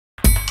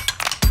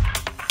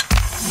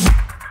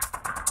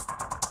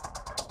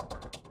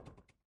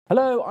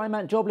Hello, I'm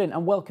Ant Joblin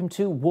and welcome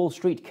to Wall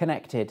Street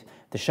Connected,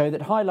 the show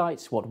that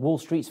highlights what Wall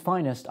Street's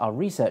finest are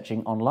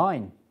researching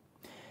online.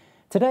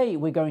 Today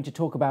we're going to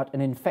talk about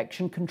an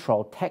infection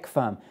control tech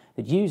firm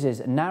that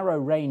uses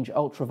narrow-range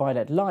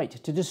ultraviolet light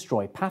to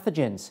destroy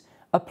pathogens,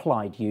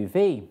 Applied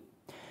UV.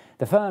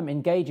 The firm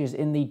engages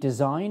in the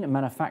design,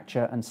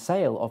 manufacture and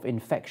sale of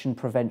infection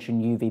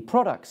prevention UV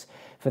products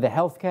for the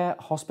healthcare,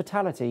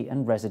 hospitality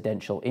and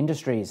residential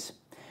industries.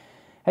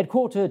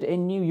 Headquartered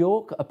in New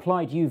York,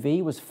 Applied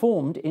UV was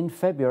formed in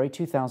February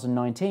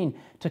 2019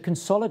 to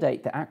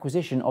consolidate the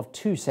acquisition of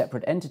two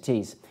separate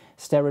entities,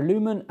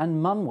 Sterilumen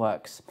and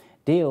Munworks,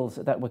 deals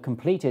that were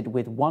completed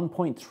with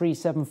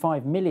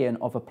 $1.375 million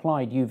of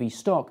Applied UV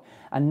stock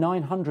and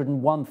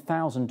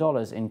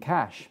 $901,000 in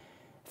cash.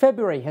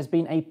 February has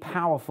been a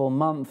powerful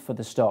month for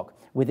the stock,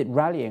 with it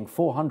rallying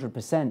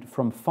 400%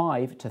 from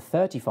 $5 to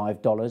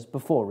 $35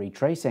 before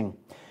retracing.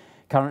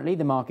 Currently,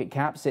 the market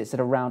cap sits at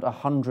around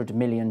 $100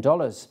 million.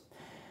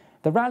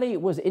 The rally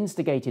was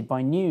instigated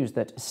by news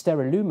that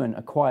Sterilumen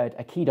acquired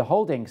Akida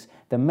Holdings,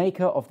 the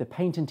maker of the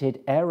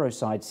patented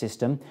Aerocide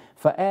system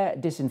for air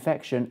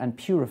disinfection and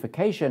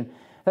purification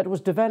that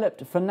was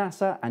developed for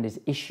NASA and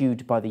is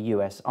issued by the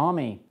US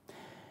Army.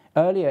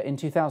 Earlier in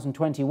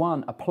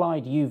 2021,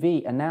 Applied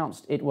UV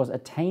announced it was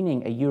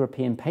attaining a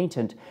European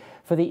patent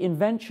for the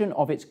invention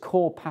of its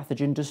core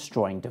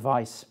pathogen-destroying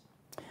device.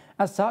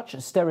 As such,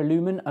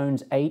 Sterilumen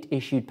owns 8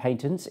 issued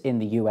patents in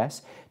the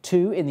US,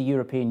 2 in the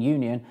European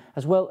Union,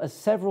 as well as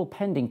several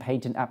pending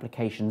patent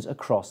applications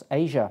across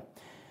Asia.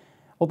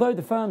 Although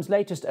the firm's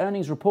latest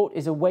earnings report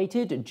is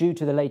awaited due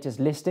to the latest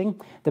listing,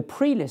 the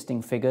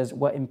pre-listing figures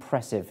were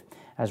impressive,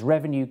 as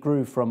revenue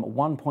grew from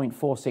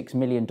 $1.46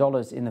 million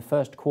in the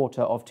first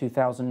quarter of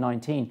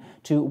 2019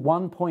 to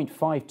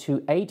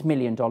 $1.528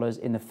 million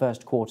in the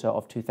first quarter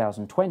of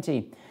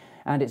 2020.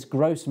 And its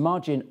gross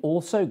margin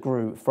also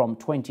grew from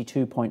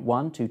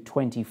 22.1% to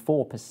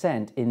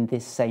 24% in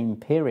this same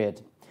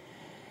period.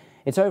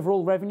 Its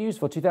overall revenues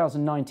for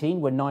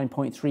 2019 were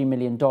 $9.3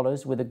 million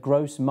with a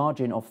gross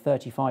margin of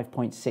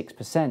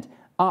 35.6%,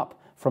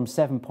 up from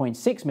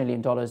 $7.6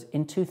 million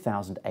in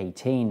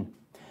 2018.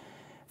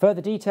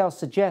 Further details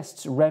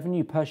suggests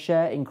revenue per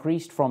share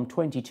increased from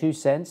 22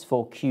 cents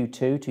for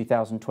Q2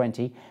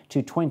 2020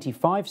 to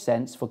 25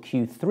 cents for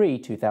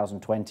Q3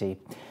 2020.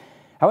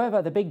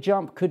 However, the big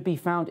jump could be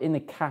found in the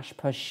cash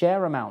per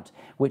share amount,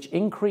 which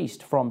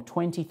increased from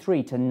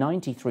 23 to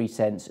 93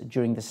 cents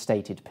during the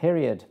stated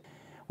period.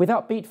 With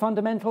upbeat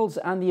fundamentals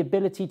and the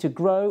ability to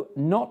grow,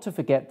 not to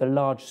forget the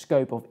large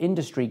scope of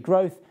industry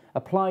growth,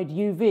 Applied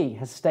UV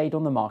has stayed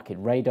on the market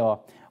radar.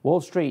 Wall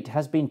Street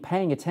has been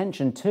paying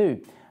attention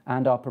too,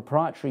 and our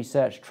proprietary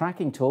search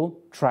tracking tool,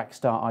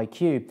 Trackstar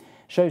IQ,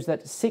 shows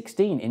that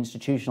 16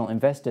 institutional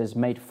investors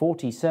made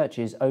 40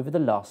 searches over the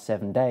last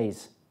 7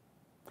 days.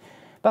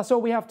 That's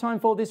all we have time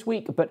for this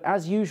week, but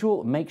as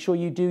usual, make sure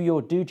you do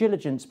your due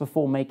diligence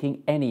before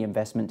making any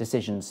investment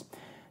decisions.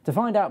 To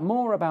find out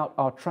more about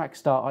our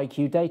Trackstar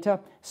IQ data,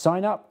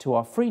 sign up to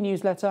our free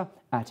newsletter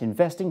at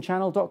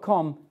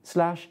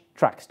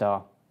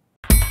investingchannel.com/Trackstar.